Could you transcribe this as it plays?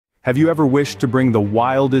Have you ever wished to bring the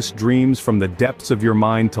wildest dreams from the depths of your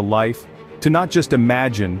mind to life? To not just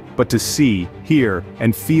imagine, but to see, hear,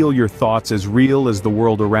 and feel your thoughts as real as the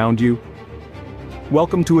world around you?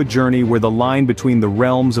 Welcome to a journey where the line between the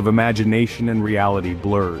realms of imagination and reality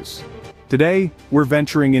blurs. Today, we're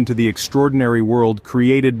venturing into the extraordinary world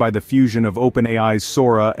created by the fusion of OpenAI's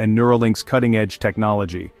Sora and Neuralink's cutting-edge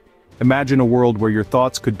technology. Imagine a world where your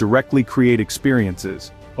thoughts could directly create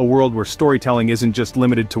experiences. A world where storytelling isn't just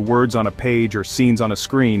limited to words on a page or scenes on a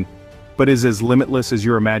screen, but is as limitless as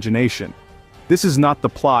your imagination. This is not the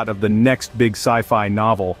plot of the next big sci-fi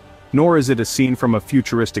novel, nor is it a scene from a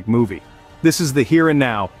futuristic movie. This is the here and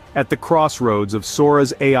now, at the crossroads of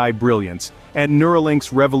Sora's AI brilliance and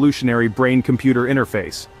Neuralink's revolutionary brain-computer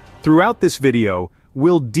interface. Throughout this video,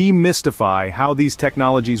 we'll demystify how these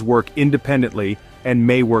technologies work independently and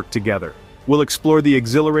may work together. We'll explore the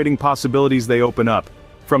exhilarating possibilities they open up,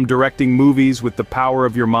 from directing movies with the power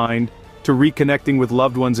of your mind, to reconnecting with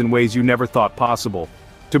loved ones in ways you never thought possible,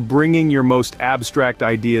 to bringing your most abstract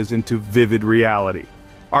ideas into vivid reality.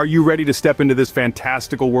 Are you ready to step into this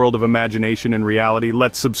fantastical world of imagination and reality?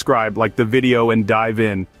 Let's subscribe, like the video, and dive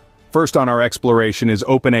in. First on our exploration is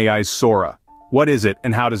OpenAI's Sora. What is it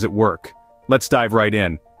and how does it work? Let's dive right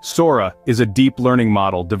in. Sora is a deep learning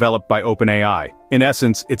model developed by OpenAI. In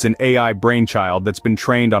essence, it's an AI brainchild that's been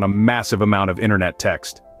trained on a massive amount of internet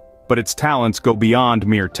text. But its talents go beyond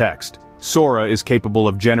mere text. Sora is capable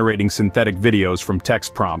of generating synthetic videos from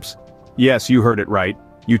text prompts. Yes, you heard it right.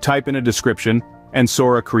 You type in a description, and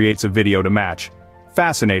Sora creates a video to match.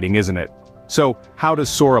 Fascinating, isn't it? So, how does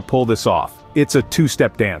Sora pull this off? It's a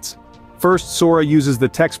two-step dance. First, Sora uses the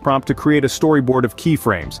text prompt to create a storyboard of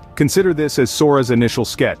keyframes. Consider this as Sora's initial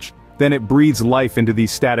sketch. Then it breathes life into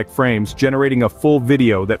these static frames, generating a full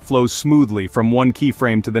video that flows smoothly from one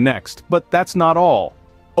keyframe to the next. But that's not all.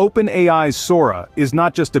 OpenAI's Sora is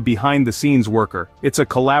not just a behind-the-scenes worker, it's a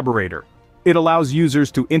collaborator. It allows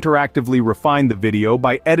users to interactively refine the video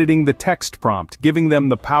by editing the text prompt, giving them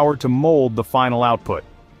the power to mold the final output.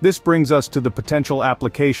 This brings us to the potential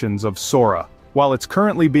applications of Sora. While it's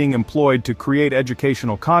currently being employed to create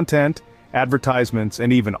educational content, advertisements,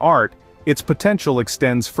 and even art, its potential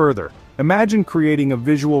extends further. Imagine creating a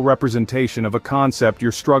visual representation of a concept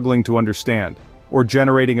you're struggling to understand, or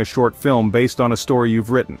generating a short film based on a story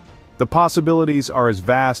you've written. The possibilities are as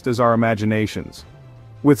vast as our imaginations.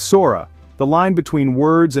 With Sora, the line between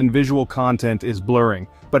words and visual content is blurring,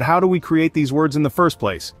 but how do we create these words in the first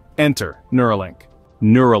place? Enter Neuralink.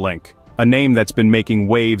 Neuralink, a name that's been making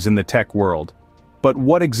waves in the tech world. But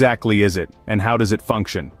what exactly is it, and how does it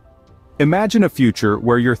function? Imagine a future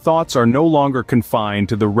where your thoughts are no longer confined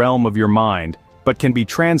to the realm of your mind, but can be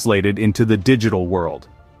translated into the digital world.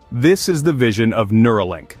 This is the vision of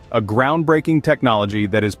Neuralink, a groundbreaking technology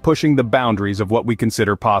that is pushing the boundaries of what we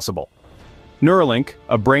consider possible. Neuralink,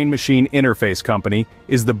 a brain-machine interface company,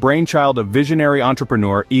 is the brainchild of visionary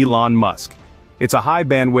entrepreneur Elon Musk. It's a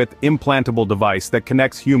high-bandwidth, implantable device that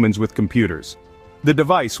connects humans with computers. The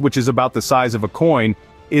device, which is about the size of a coin,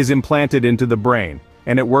 is implanted into the brain,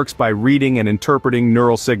 and it works by reading and interpreting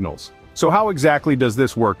neural signals. So how exactly does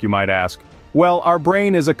this work, you might ask? Well, our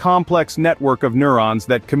brain is a complex network of neurons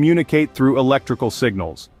that communicate through electrical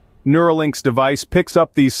signals. Neuralink's device picks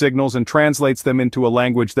up these signals and translates them into a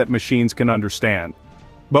language that machines can understand.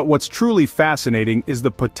 But what's truly fascinating is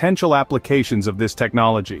the potential applications of this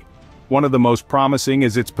technology. One of the most promising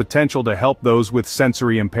is its potential to help those with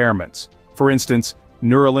sensory impairments. For instance,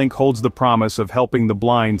 Neuralink holds the promise of helping the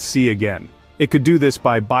blind see again. It could do this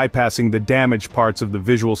by bypassing the damaged parts of the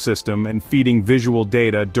visual system and feeding visual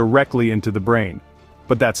data directly into the brain.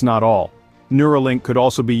 But that's not all. Neuralink could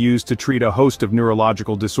also be used to treat a host of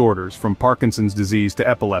neurological disorders, from Parkinson's disease to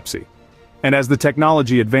epilepsy. And as the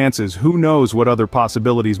technology advances, who knows what other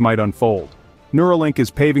possibilities might unfold? Neuralink is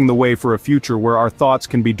paving the way for a future where our thoughts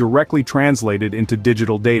can be directly translated into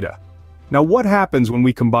digital data. Now, what happens when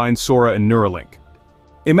we combine Sora and Neuralink?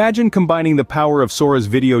 Imagine combining the power of Sora's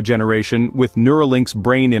video generation with Neuralink's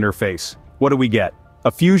brain interface. What do we get?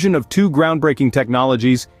 A fusion of two groundbreaking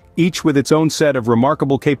technologies, each with its own set of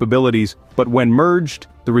remarkable capabilities, but when merged,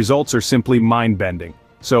 the results are simply mind-bending.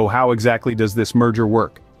 So how exactly does this merger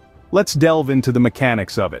work? Let's delve into the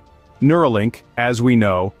mechanics of it. Neuralink, as we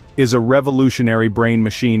know, is a revolutionary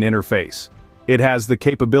brain-machine interface. It has the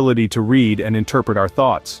capability to read and interpret our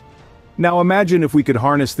thoughts. Now imagine if we could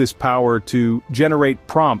harness this power to generate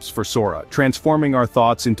prompts for Sora, transforming our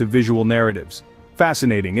thoughts into visual narratives.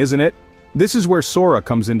 Fascinating, isn't it? This is where Sora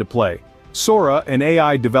comes into play. Sora, an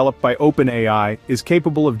AI developed by OpenAI, is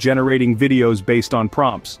capable of generating videos based on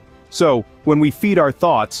prompts. So, when we feed our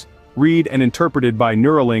thoughts, read and interpreted by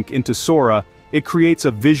Neuralink into Sora, It creates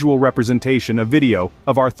a visual representation, a video,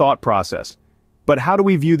 of our thought process. But how do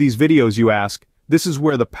we view these videos, you ask? This is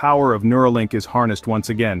where the power of Neuralink is harnessed once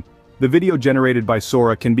again. The video generated by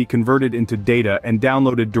Sora can be converted into data and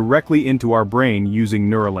downloaded directly into our brain using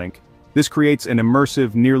Neuralink. This creates an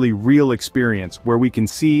immersive, nearly real experience where we can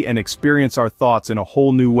see and experience our thoughts in a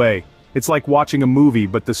whole new way. It's like watching a movie,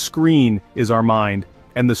 but the screen is our mind,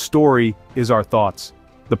 and the story is our thoughts.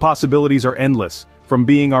 The possibilities are endless, from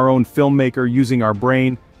being our own filmmaker using our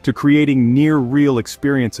brain, to creating near-real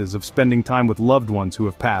experiences of spending time with loved ones who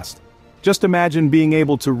have passed. Just imagine being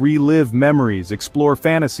able to relive memories, explore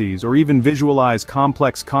fantasies, or even visualize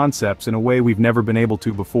complex concepts in a way we've never been able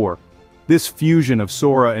to before. This fusion of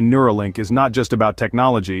Sora and Neuralink is not just about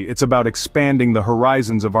technology, it's about expanding the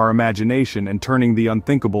horizons of our imagination and turning the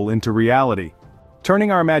unthinkable into reality.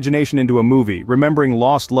 Turning our imagination into a movie, remembering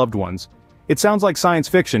lost loved ones. It sounds like science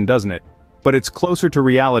fiction, doesn't it? But it's closer to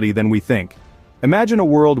reality than we think. Imagine a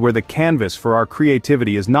world where the canvas for our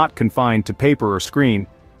creativity is not confined to paper or screen,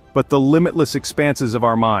 but the limitless expanses of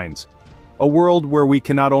our minds. A world where we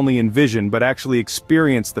can not only envision but actually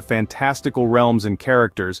experience the fantastical realms and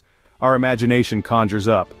characters our imagination conjures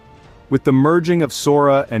up. With the merging of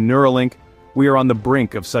Sora and Neuralink, we are on the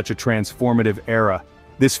brink of such a transformative era.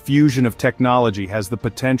 This fusion of technology has the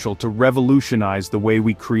potential to revolutionize the way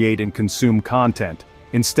we create and consume content.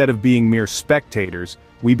 Instead of being mere spectators,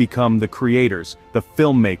 we become the creators, the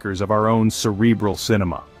filmmakers of our own cerebral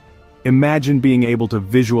cinema. Imagine being able to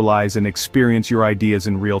visualize and experience your ideas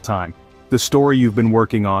in real time. The story you've been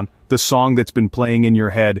working on, the song that's been playing in your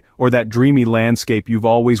head, or that dreamy landscape you've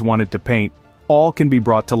always wanted to paint, all can be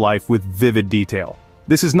brought to life with vivid detail.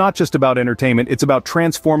 This is not just about entertainment, it's about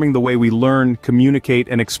transforming the way we learn, communicate,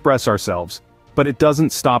 and express ourselves. But it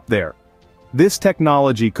doesn't stop there. This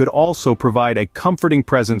technology could also provide a comforting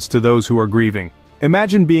presence to those who are grieving.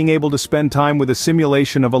 Imagine being able to spend time with a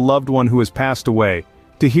simulation of a loved one who has passed away,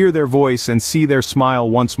 to hear their voice and see their smile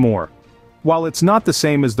once more. While it's not the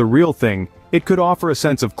same as the real thing, it could offer a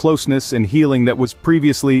sense of closeness and healing that was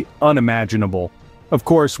previously unimaginable. Of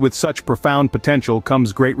course, with such profound potential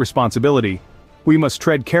comes great responsibility. We must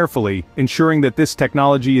tread carefully, ensuring that this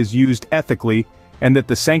technology is used ethically and that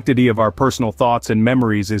the sanctity of our personal thoughts and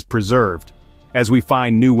memories is preserved. As we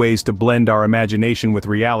find new ways to blend our imagination with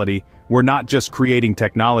reality, we're not just creating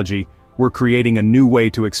technology, we're creating a new way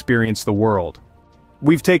to experience the world.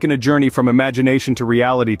 We've taken a journey from imagination to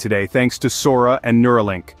reality today thanks to Sora and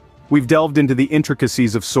Neuralink. We've delved into the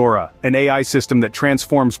intricacies of Sora, an AI system that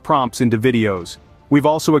transforms prompts into videos. We've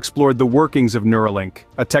also explored the workings of Neuralink,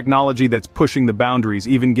 a technology that's pushing the boundaries,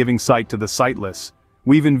 even giving sight to the sightless.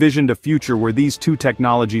 We've envisioned a future where these two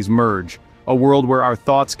technologies merge, a world where our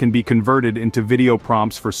thoughts can be converted into video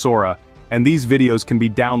prompts for Sora, and these videos can be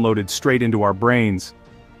downloaded straight into our brains.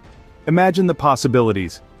 Imagine the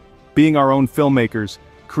possibilities. Being our own filmmakers,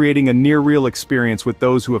 creating a near-real experience with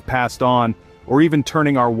those who have passed on, or even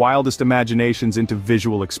turning our wildest imaginations into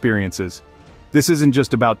visual experiences. This isn't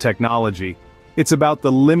just about technology. It's about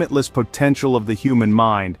the limitless potential of the human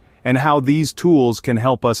mind, and how these tools can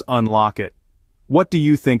help us unlock it. What do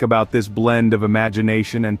you think about this blend of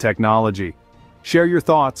imagination and technology? Share your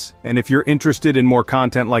thoughts, and if you're interested in more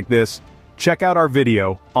content like this, check out our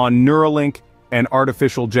video on Neuralink and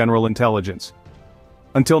artificial general intelligence.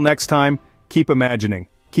 Until next time, keep imagining,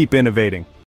 keep innovating.